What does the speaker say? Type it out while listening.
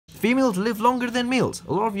females live longer than males.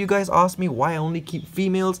 A lot of you guys ask me why I only keep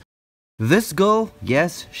females. This girl,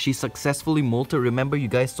 yes, she successfully molted. Remember, you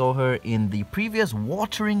guys saw her in the previous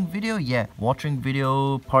watering video? Yeah, watering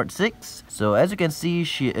video part 6. So as you can see,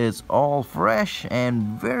 she is all fresh and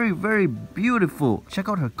very, very beautiful. Check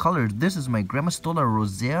out her colors. This is my Grammostola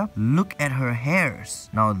rosea. Look at her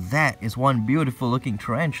hairs. Now that is one beautiful looking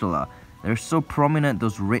tarantula. They're so prominent,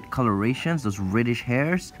 those red colorations, those reddish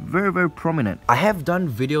hairs. Very, very prominent. I have done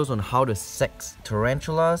videos on how to sex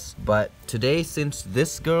tarantulas, but today, since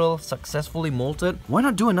this girl successfully molted, why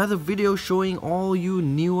not do another video showing all you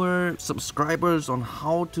newer subscribers on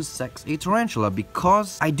how to sex a tarantula?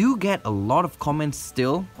 Because I do get a lot of comments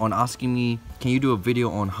still on asking me, can you do a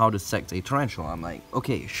video on how to sex a tarantula? I'm like,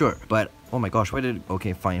 okay, sure, but oh my gosh,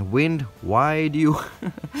 okay, fine. Wind, why do you...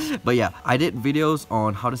 But yeah, I did videos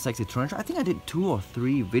on how to sex a tarantula. I think I did 2 or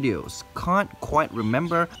 3 videos. Can't quite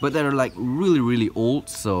remember, but they're like really, really old,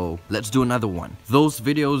 so let's do another one. Those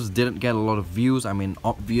videos didn't get a lot of views. I mean,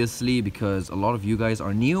 obviously, because a lot of you guys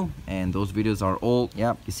are new, and those videos are old.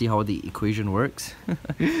 Yeah, you see how the equation works?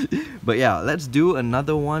 But yeah, let's do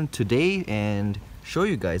another one today, and show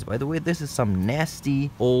you guys. By the way, this is some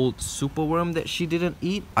nasty old superworm that she didn't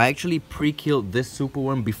eat. I actually pre-killed this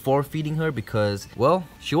superworm before feeding her because, well,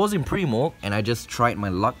 she was in pre-molt and I just tried my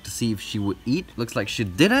luck to see if she would eat. Looks like she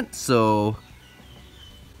didn't, so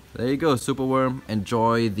there you go, superworm.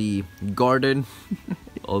 Enjoy the garden.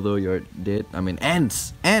 Although you're dead. I mean,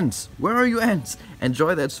 ants! Ants! Where are you, ants?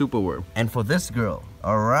 Enjoy that superworm. And for this girl,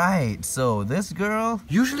 alright, so this girl,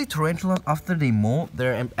 usually tarantulas, after they molt,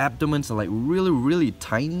 their abdomens are like really, really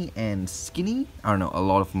tiny and skinny. I don't know, a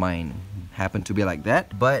lot of mine happen to be like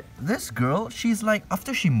that. But this girl, she's like,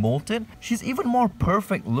 after she molted, she's even more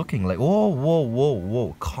perfect looking. Like, whoa, whoa, whoa,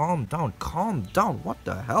 whoa, calm down, what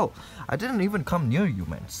the hell? I didn't even come near you,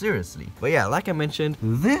 man, seriously. But yeah, like I mentioned,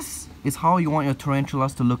 this is how you want your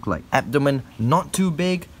tarantulas to look like. Abdomen not too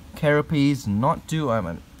big, carapace not too...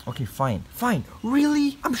 okay, fine.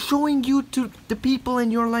 Really? I'm showing you to the people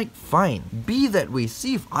and you're like, fine. Be that way.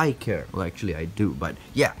 See if I care. Well, actually, I do, but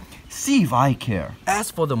yeah. See if I care.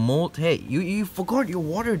 As for the molt, hey, you forgot your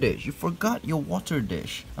water dish. You forgot your water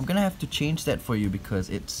dish. I'm gonna have to change that for you because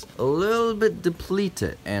it's a little bit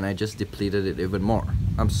depleted. And I just depleted it even more.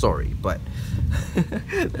 I'm sorry, but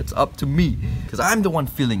that's up to me. Because I'm the one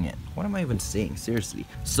feeling it. What am I even saying? Seriously.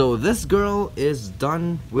 So this girl is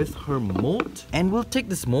done with her molt. And we'll take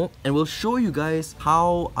this molt and we'll show you guys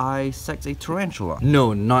how I sex a tarantula.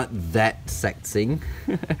 No, not that sexing.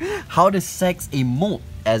 How to sex a molt.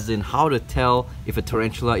 As in how to tell if a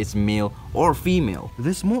tarantula is male or female.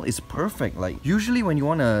 This molt is perfect. Like, usually when you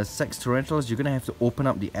want to sex tarantulas, you're gonna have to open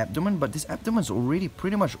up the abdomen, but this abdomen is already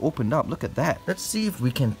pretty much opened up. Look at that. Let's see if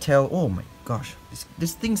we can tell. Oh my gosh,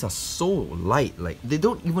 these things are so light. Like, they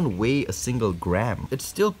don't even weigh a single gram. It's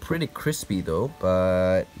still pretty crispy though,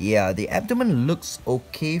 but yeah, the abdomen looks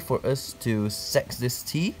okay for us to sex this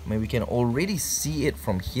tea. I mean, we can already see it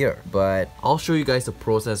from here, but I'll show you guys the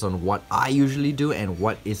process on what I usually do and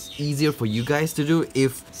what is easier for you guys to do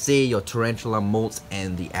if, say, your tarantula molts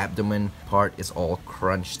and the abdomen part is all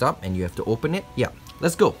crunched up and you have to open it. Yeah,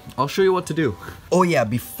 let's go. I'll show you what to do. Oh yeah,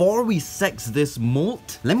 before we sex this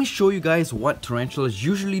molt, let me show you guys what tarantulas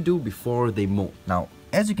usually do before they molt. Now,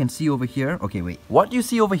 as you can see over here, okay, wait. What do you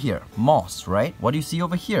see over here? Moss, right? What do you see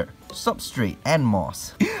over here? Substrate and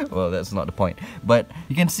moss. Well, that's not the point. But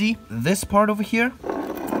you can see this part over here.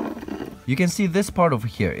 You can see this part over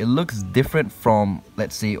here. It looks different from,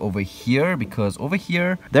 let's say, over here, because over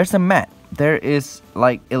here, there's a mat. There is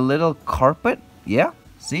like a little carpet. Yeah?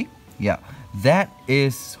 See? Yeah. That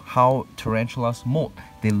is how tarantulas molt.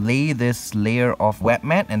 They lay this layer of wet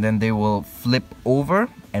mat and then they will flip over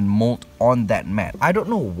and molt on that mat. I don't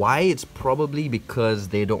know why. It's probably because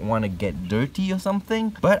they don't want to get dirty or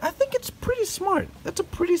something, but I think it's pretty smart. That's a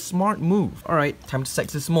pretty smart move. Alright, time to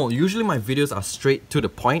sex this molt. Usually my videos are straight to the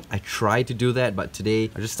point. I try to do that, but today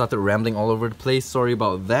I just started rambling all over the place. Sorry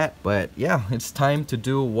about that. But yeah, it's time to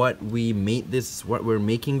do what we're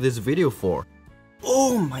making this video for.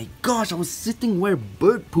 Oh my gosh, I was sitting where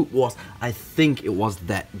bird poop was. I think it was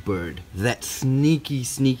that bird. That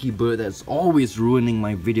sneaky bird that's always ruining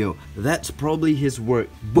my video. That's probably his work,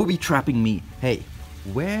 booby trapping me. Hey,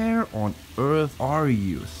 where on earth are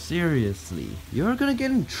you? Seriously. You're gonna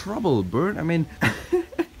get in trouble, bird. I mean,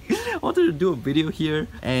 I wanted to do a video here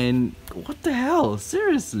and what the hell?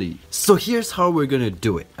 Seriously. So here's how we're gonna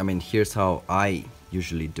do it. I mean, here's how I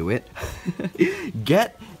usually do it.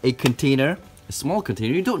 Get a container. A small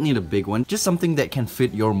container, you don't need a big one, just something that can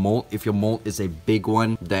fit your molt. If your molt is a big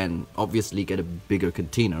one, then obviously get a bigger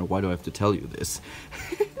container. Why do I have to tell you this?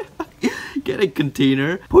 Get get a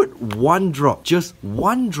container, put one drop, just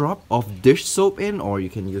one drop of dish soap in, or you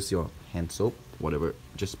can use your hand soap, whatever.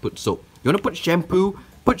 Just put soap. You want to put shampoo?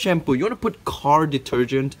 Put shampoo. You want to put car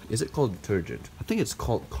detergent? Is it called detergent? I think it's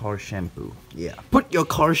called car shampoo. Yeah. Put your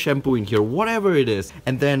car shampoo in here, whatever it is.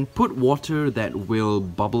 And then put water that will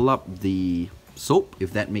bubble up the soap,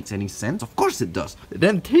 if that makes any sense. Of course it does.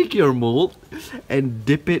 Then take your mold and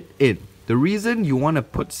dip it in. The reason you want to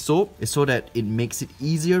put soap is so that it makes it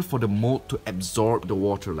easier for the mold to absorb the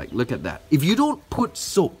water. Like, look at that. If you don't put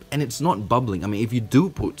soap and it's not bubbling, I mean, if you do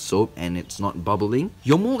put soap and it's not bubbling,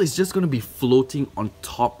 your mold is just going to be floating on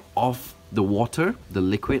top of the water, the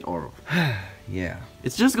liquid, or yeah,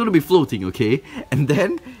 it's just going to be floating, okay? And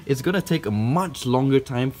then it's going to take a much longer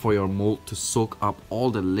time for your mold to soak up all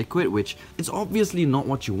the liquid, which is obviously not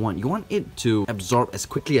what you want. You want it to absorb as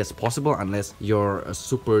quickly as possible, unless you're a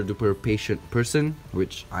super duper patient person,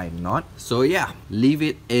 which I'm not. So yeah, leave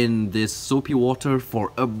it in this soapy water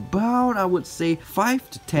for about, I would say, 5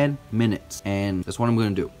 to 10 minutes. And that's what I'm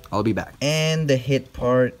going to do. I'll be back. And the head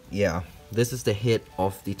part, yeah. This is the head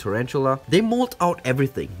of the tarantula. They mold out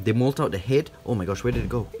everything. They mold out the head. Oh my gosh, where did it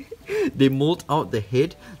go? They mold out the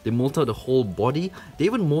head. They mold out the whole body. They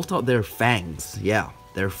even mold out their fangs. Yeah,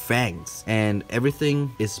 their fangs. And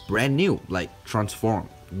everything is brand new, like transformed.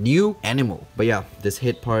 New animal. But yeah, this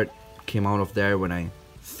head part came out of there when I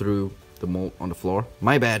threw the mold on the floor.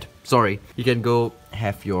 My bad. Sorry. You can go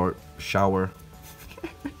have your shower.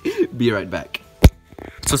 Be right back.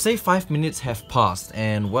 So say 5 minutes have passed,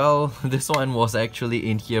 and well, this one was actually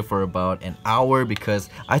in here for about an hour because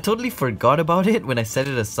I totally forgot about it when I set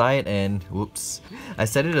it aside, and whoops, I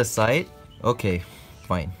set it aside. Okay,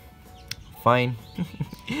 fine.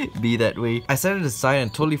 Be that way. I set it aside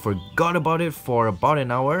and totally forgot about it for about an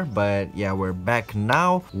hour, but yeah, we're back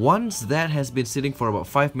now. Once that has been sitting for about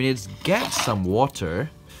 5 minutes, get some water.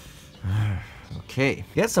 Okay,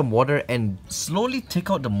 get some water and slowly take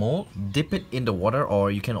out the mold, dip it in the water, or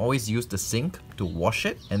you can always use the sink to wash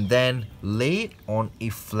it, and then lay it on a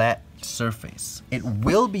flat surface. It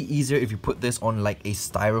will be easier if you put this on like a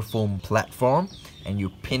styrofoam platform and you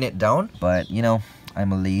pin it down, but you know,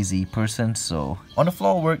 I'm a lazy person, so on the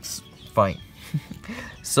floor works fine.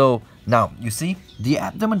 So now you see the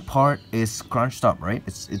abdomen part is scrunched up, right?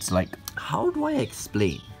 It's like, how do I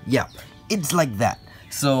explain? Yeah, it's like that.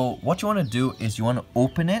 So what you want to do is you want to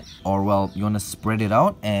open it, or well, you want to spread it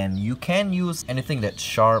out, and you can use anything that's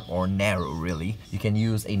sharp or narrow really. You can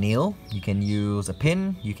use a nail, you can use a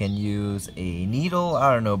pin, you can use a needle,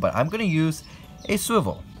 I don't know, but I'm gonna use a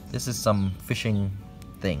swivel. This is some fishing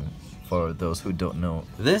thing for those who don't know.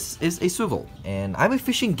 This is a swivel, and I'm a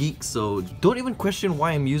fishing geek, so don't even question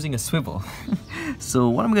why I'm using a swivel. So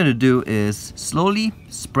what I'm gonna do is slowly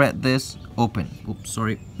spread this open. Oops,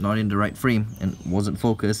 sorry, not in the right frame and wasn't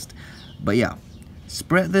focused. But yeah,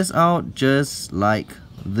 spread this out just like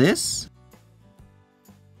this.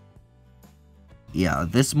 Yeah,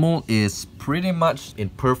 this mold is pretty much in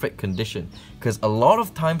perfect condition, because a lot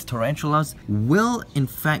of times tarantulas will in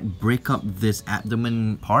fact break up this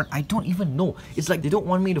abdomen part. I don't even know. It's like they don't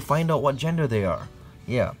want me to find out what gender they are.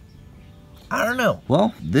 Yeah, I don't know.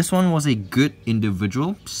 Well, this one was a good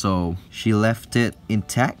individual, so she left it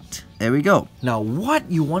intact. There we go. Now, what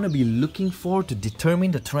you want to be looking for to determine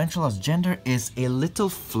the tarantula's gender is a little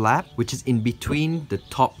flap, which is in between the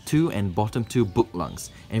top two and bottom two book lungs.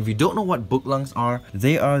 And if you don't know what book lungs are,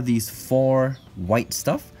 they are these four white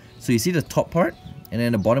stuff. So you see the top part and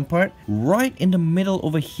then the bottom part, right in the middle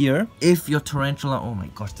over here. If your tarantula, oh my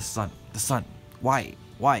gosh, the sun, why?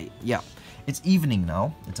 Yeah. It's evening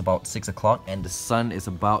now, it's about 6 o'clock and the sun is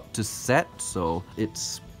about to set, so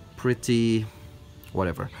it's pretty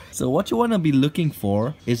whatever. So what you want to be looking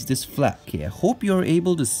for is this flap. Okay, I hope you're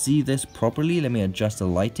able to see this properly. Let me adjust the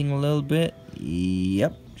lighting a little bit.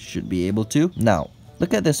 Yep, should be able to. Now,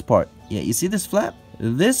 look at this part. Yeah, you see this flap?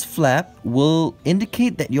 This flap will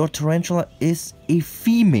indicate that your tarantula is a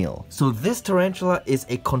female. So this tarantula is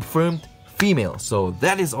a confirmed female, so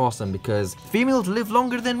that is awesome because females live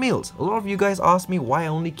longer than males. A lot of you guys ask me why I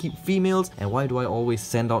only keep females and why do I always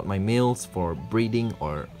send out my males for breeding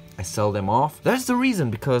or I sell them off. That's the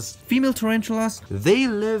reason, because female tarantulas, they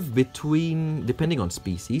live between, depending on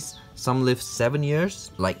species, some live 7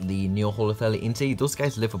 years, like the Neoholothele intae. Those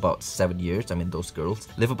guys live about 7 years. I mean, those girls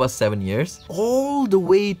live about 7 years, all the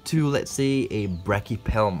way to, let's say, a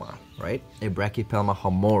Brachypelma. Right? A Brachypelma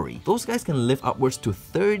hamori. Those guys can live upwards to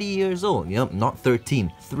 30 years old. Yep, not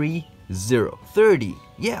 13. 30. 30.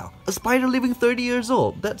 Yeah, a spider living 30 years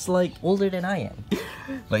old. That's like older than I am.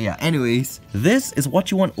 But yeah, anyways, this is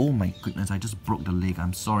what you want. Oh my goodness, I just broke the leg.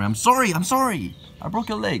 I'm sorry. I broke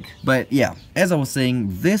your leg. But yeah, as I was saying,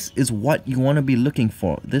 this is what you want to be looking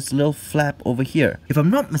for. This little flap over here. If I'm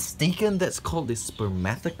not mistaken, that's called the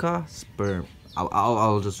spermatheca.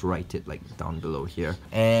 I'll just write it like down below here.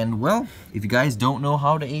 And well, if you guys don't know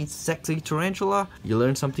how to eat sexy tarantula, you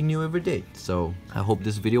learn something new every day. So I hope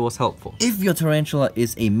this video was helpful. If your tarantula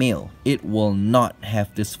is a male, it will not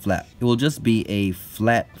have this flap. It will just be a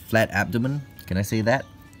flat abdomen. Can I say that?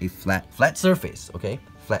 A flat surface, okay?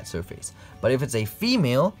 Flat surface. But if it's a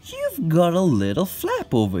female, you've got a little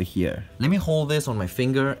flap over here. Let me hold this on my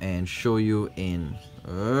finger and show you in...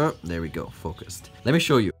 there we go, focused. Let me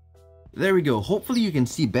show you. There we go. Hopefully you can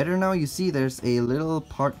see better now. You see there's a little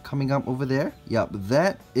part coming up over there. Yep,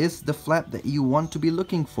 that is the flap that you want to be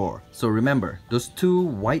looking for. So remember, those two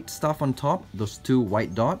white stuff on top, those two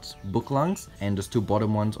white dots, book lungs, and those two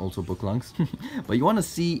bottom ones, also book lungs. But you want to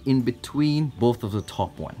see in between both of the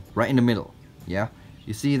top one, right in the middle. Yeah,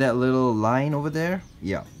 you see that little line over there?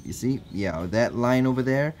 Yeah, you see? Yeah, that line over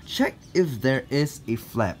there. Check if there is a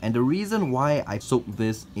flap. And the reason why I soaked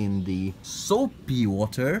this in the soapy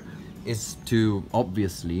water is to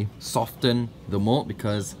obviously soften the molt,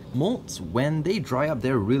 because molts, when they dry up,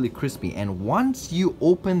 they're really crispy, and once you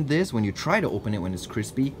open this, when you try to open it when it's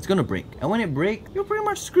crispy, it's gonna break, and when it breaks, you're pretty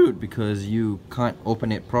much screwed because you can't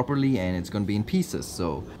open it properly and it's gonna be in pieces.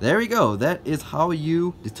 So there we go. That is how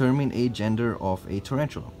you determine a gender of a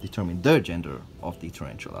tarantula, determine the gender of the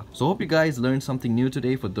tarantula. So hope you guys learned something new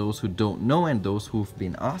today for those who don't know and those who've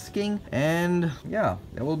been asking. And yeah,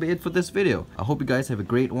 that will be it for this video. I hope you guys have a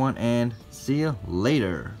great one and see you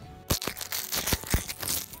later.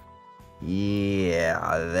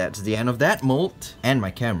 Yeah, that's the end of that molt. And my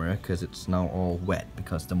camera, because it's now all wet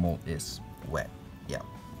because the molt is wet. Yeah,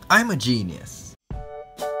 I'm a genius.